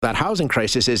That housing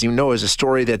crisis, as you know, is a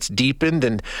story that's deepened,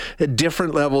 and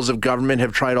different levels of government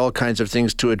have tried all kinds of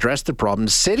things to address the problem.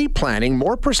 City planning,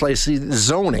 more precisely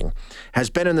zoning, has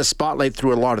been in the spotlight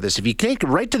through a lot of this. If you take it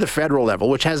right to the federal level,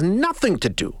 which has nothing to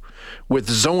do with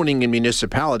zoning in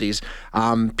municipalities,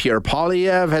 Pierre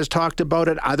Poilievre has talked about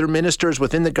it. Other ministers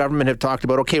within the government have talked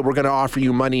about, okay, we're going to offer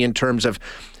you money in terms of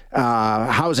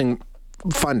housing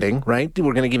funding, right?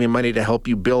 We're going to give you money to help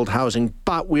you build housing,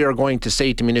 but we are going to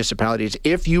say to municipalities,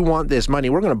 if you want this money,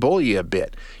 we're going to bully you a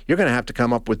bit. You're going to have to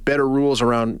come up with better rules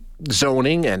around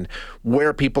zoning and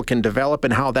where people can develop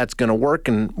and how that's going to work.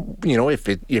 And, you know,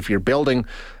 if you're building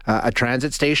a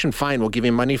transit station, fine, we'll give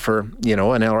you money for, you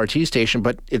know, an LRT station,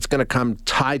 but it's going to come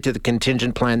tied to the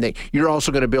contingent plan that you're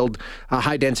also going to build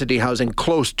high density housing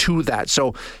close to that.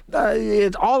 So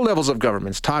it's all levels of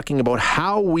governments talking about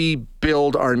how we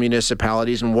build our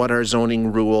municipalities and what our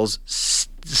zoning rules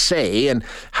say and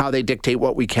how they dictate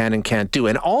what we can and can't do.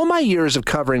 In all my years of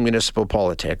covering municipal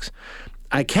politics,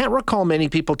 I can't recall many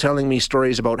people telling me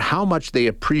stories about how much they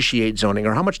appreciate zoning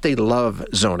or how much they love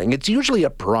zoning. It's usually a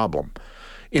problem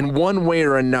in one way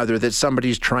or another that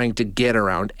somebody's trying to get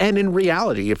around. And in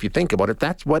reality, if you think about it,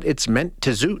 that's what it's meant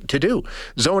to do.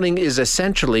 Zoning is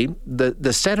essentially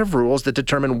the set of rules that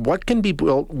determine what can be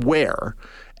built where.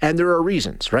 And there are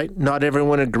reasons, right? Not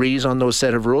everyone agrees on those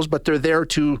set of rules, but they're there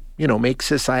to, you know, make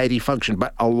society function.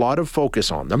 But a lot of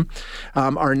focus on them.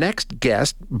 Our next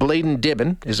guest, Bladen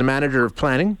Dibben, is a manager of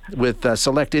planning with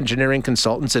Select Engineering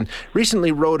Consultants and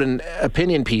recently wrote an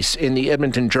opinion piece in the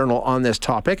Edmonton Journal on this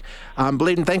topic.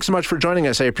 Bladen, thanks so much for joining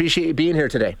us. I appreciate you being here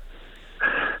today.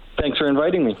 Thanks for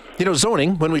inviting me. You know,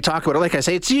 zoning, when we talk about it, like I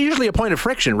say, it's usually a point of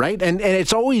friction, right? And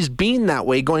it's always been that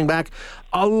way going back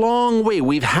a long way.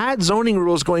 We've had zoning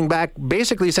rules going back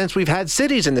basically since we've had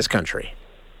cities in this country.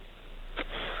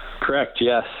 Correct,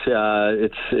 yes.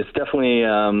 It's definitely,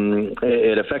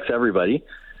 it affects everybody,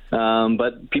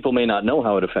 but people may not know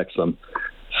how it affects them.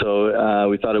 So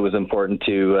we thought it was important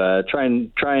to try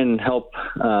and help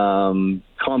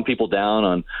calm people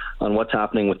down on what's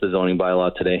happening with the zoning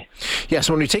bylaw today. Yeah,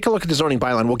 so when we take a look at the zoning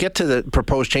bylaw, and we'll get to the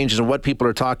proposed changes and what people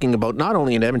are talking about, not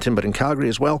only in Edmonton, but in Calgary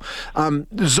as well.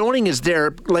 Zoning is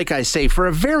there, like I say, for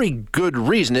a very good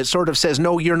reason. It sort of says,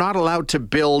 no, you're not allowed to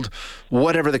build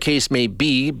whatever the case may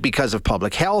be because of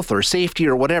public health or safety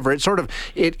or whatever. It sort of,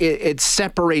 it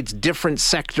separates different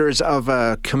sectors of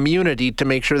a community to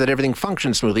make sure that everything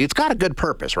functions smoothly. It's got a good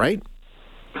purpose, right?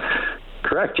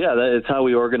 Correct. Yeah, it's how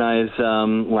we organize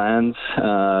lands,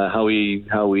 how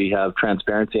we have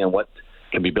transparency on what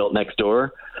can be built next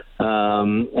door,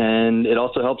 and it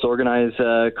also helps organize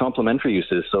complementary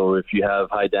uses. So if you have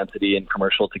high density and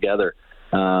commercial together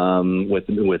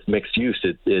with mixed use,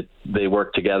 they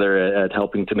work together at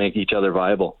helping to make each other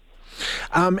viable.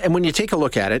 And when you take a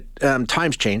look at it,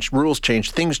 times change, rules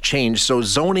change, things change. So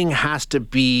zoning has to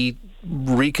be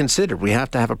reconsidered. We have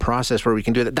to have a process where we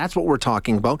can do that. That's what we're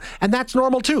talking about. And that's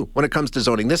normal too when it comes to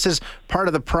zoning. This is part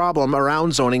of the problem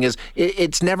around zoning is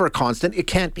it's never constant. It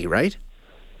can't be, right?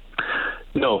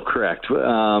 No, correct.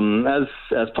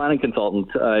 As planning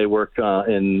consultant, I work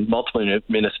in multiple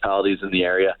municipalities in the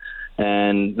area,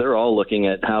 and they're all looking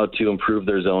at how to improve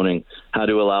their zoning, how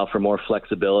to allow for more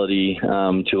flexibility,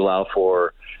 to allow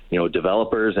for, you know,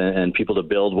 developers and people to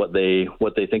build what they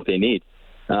think they need.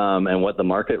 And what the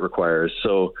market requires.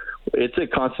 So it's a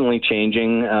constantly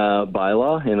changing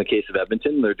bylaw. In the case of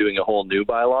Edmonton, they're doing a whole new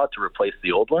bylaw to replace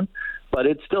the old one, but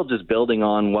it's still just building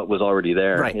on what was already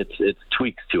there. Right. It's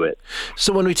tweaks to it.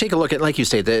 So when we take a look at, like you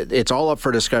say, it's all up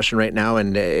for discussion right now,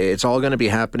 and it's all going to be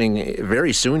happening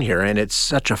very soon here, and it's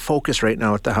such a focus right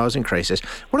now with the housing crisis.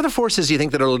 What are the forces you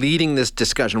think that are leading this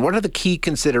discussion? What are the key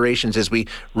considerations as we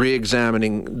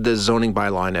re-examining the zoning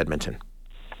bylaw in Edmonton?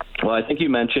 Well, I think you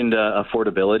mentioned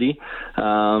affordability.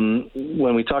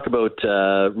 When we talk about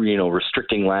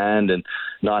restricting land and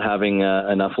not having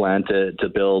enough land to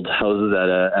build houses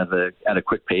at a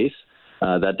quick pace,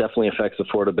 that definitely affects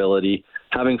affordability.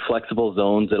 Having flexible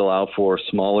zones that allow for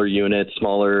smaller units,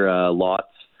 smaller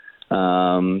lots,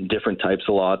 different types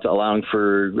of lots, allowing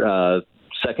for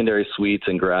secondary suites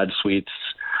and garage suites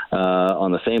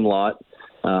on the same lot.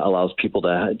 Allows people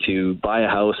to buy a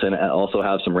house and also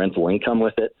have some rental income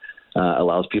with it.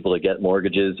 Allows people to get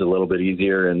mortgages a little bit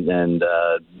easier, and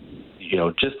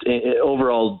just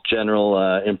overall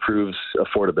general improves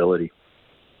affordability.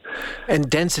 And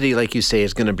density, like you say,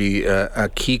 is going to be a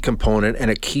key component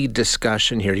and a key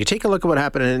discussion here. You take a look at what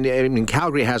happened, and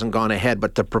Calgary hasn't gone ahead,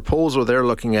 but the proposal they're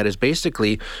looking at is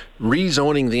basically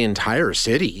rezoning the entire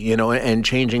city, and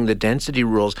changing the density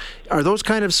rules. Are those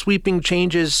kind of sweeping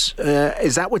changes,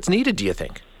 is that what's needed, do you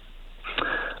think?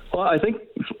 Well, I think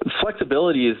flexibility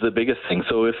affordability is the biggest thing.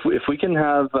 So if we can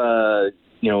have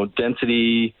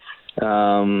density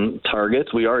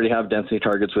targets, we already have density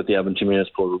targets with the Edmonton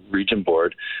Municipal Region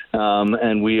Board,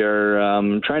 and we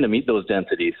are trying to meet those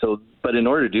densities. But in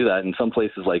order to do that, in some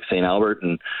places like St. Albert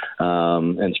and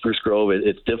Spruce Grove,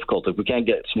 it's difficult. If we can't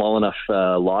get small enough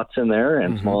lots in there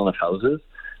and small enough houses,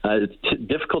 it's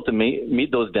difficult to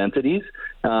meet those densities.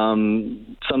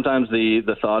 Sometimes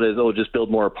the thought is, just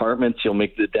build more apartments, you'll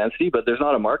make the density, but there's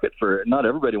not a market for it. Not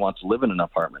everybody wants to live in an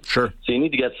apartment. Sure. So you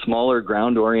need to get smaller,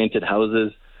 ground-oriented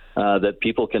houses that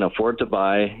people can afford to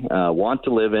buy, want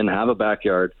to live in, have a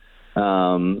backyard,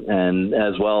 and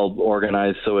as well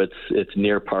organized so it's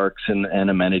near parks and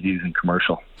amenities and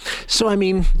commercial. So, I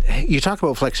mean, you talk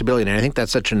about flexibility, and I think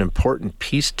that's such an important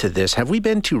piece to this. Have we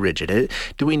been too rigid?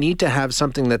 Do we need to have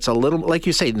something that's a little, like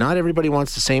you say, not everybody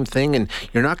wants the same thing, and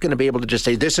you're not going to be able to just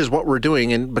say, this is what we're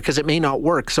doing, and because it may not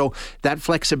work. So that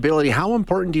flexibility, how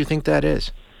important do you think that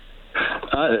is?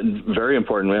 Very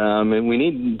important. We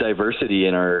need diversity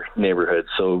in our neighborhoods.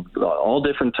 So all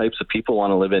different types of people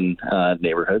want to live in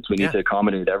neighborhoods. We need to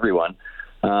accommodate everyone.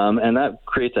 And that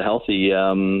creates a healthy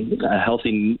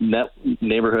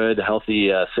neighborhood,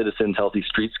 healthy citizens, healthy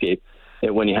streetscape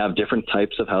when you have different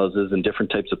types of houses and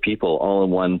different types of people all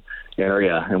in one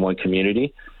area, in one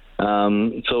community.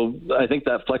 So I think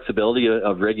that flexibility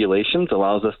of regulations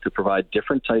allows us to provide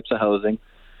different types of housing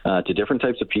to different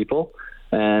types of people.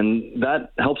 And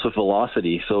that helps with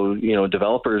velocity. So,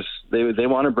 developers, they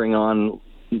want to bring on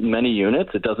many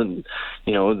units. It doesn't,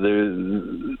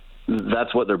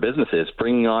 that's what their business is,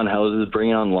 bringing on houses,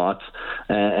 bringing on lots,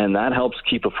 and that helps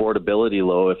keep affordability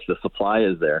low if the supply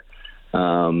is there.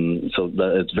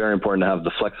 It's very important to have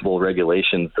the flexible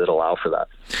regulations that allow for that.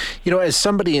 As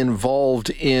somebody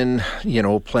involved in,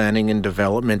 planning and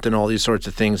development and all these sorts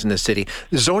of things in the city,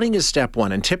 zoning is step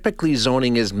one. And typically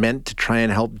zoning is meant to try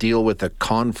and help deal with a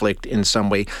conflict in some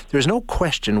way. There's no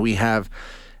question we have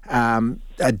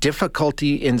a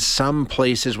difficulty in some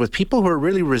places with people who are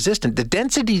really resistant. The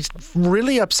density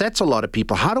really upsets a lot of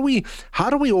people. How do we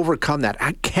overcome that?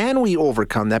 Can we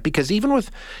overcome that? Because even with,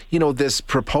 this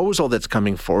proposal that's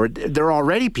coming forward, there are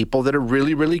already people that are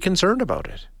really, really concerned about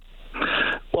it.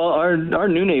 Well, our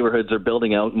new neighborhoods are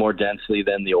building out more densely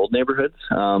than the old neighborhoods.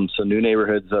 So new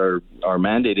neighborhoods are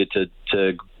mandated to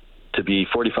be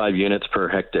 45 units per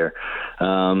hectare.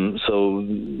 A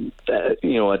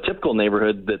typical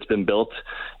neighborhood that's been built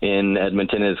in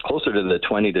Edmonton is closer to the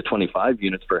 20 to 25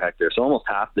 units per hectare, so almost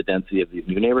half the density of these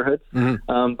new neighborhoods.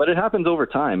 But it happens over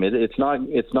time. It's not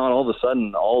all of a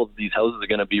sudden all of these houses are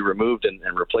going to be removed and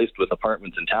replaced with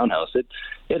apartments and townhouses.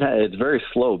 It's very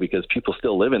slow because people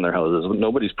still live in their houses.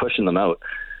 Nobody's pushing them out.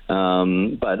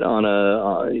 And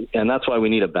that's why we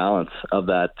need a balance of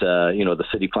that, the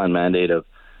city plan mandate of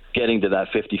getting to that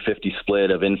 50-50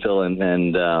 split of infill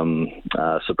and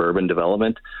suburban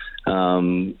development.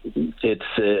 We're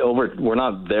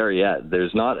not there yet.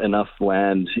 There's not enough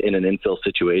land in an infill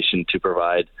situation to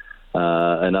provide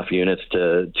enough units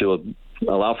to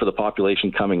allow for the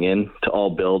population coming in to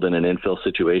all build in an infill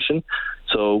situation.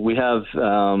 So we have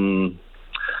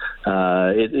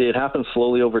it happens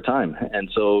slowly over time, and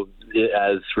so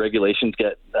as regulations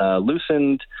get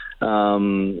loosened,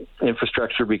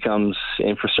 infrastructure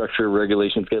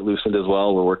regulations get loosened as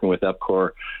well. We're working with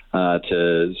EPCOR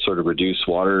to sort of reduce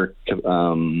water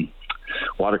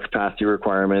capacity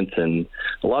requirements, and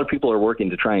a lot of people are working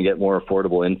to try and get more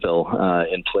affordable infill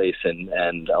in place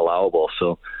and allowable.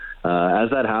 So as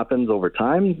that happens over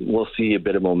time, we'll see a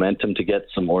bit of momentum to get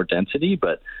some more density,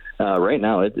 but right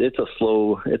now, it's a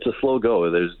slow go.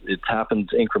 It happens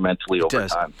incrementally over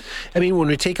time. I mean, when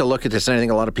we take a look at this, and I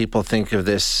think a lot of people think of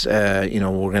this,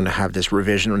 we're going to have this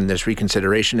revision and this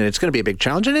reconsideration, and it's going to be a big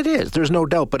challenge, and it is. There's no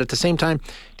doubt. But at the same time,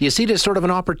 do you see it as sort of an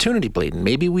opportunity, Bladen?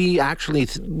 Maybe we actually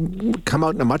come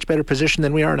out in a much better position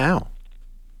than we are now.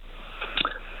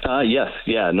 Yes.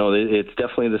 Yeah. No, it's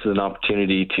definitely, this is an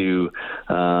opportunity to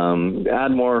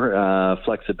add more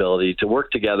flexibility, to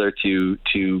work together to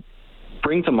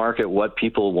bring to market what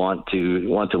people want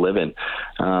to live in.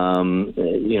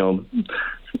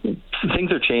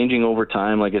 Things are changing over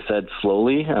time. Like I said,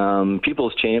 slowly.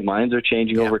 People's minds are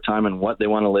changing over time and what they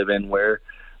want to live in,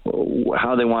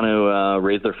 how they want to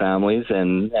raise their families,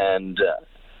 and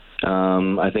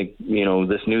I think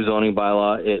this new zoning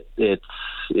bylaw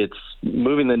it's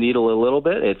moving the needle a little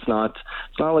bit. It's not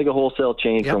like a wholesale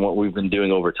change from what we've been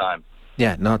doing over time.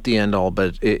 Yeah, not the end all,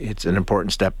 but it's an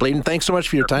important step. Bladen, thanks so much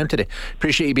for your time today.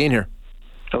 Appreciate you being here.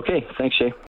 Okay, thanks, Shay.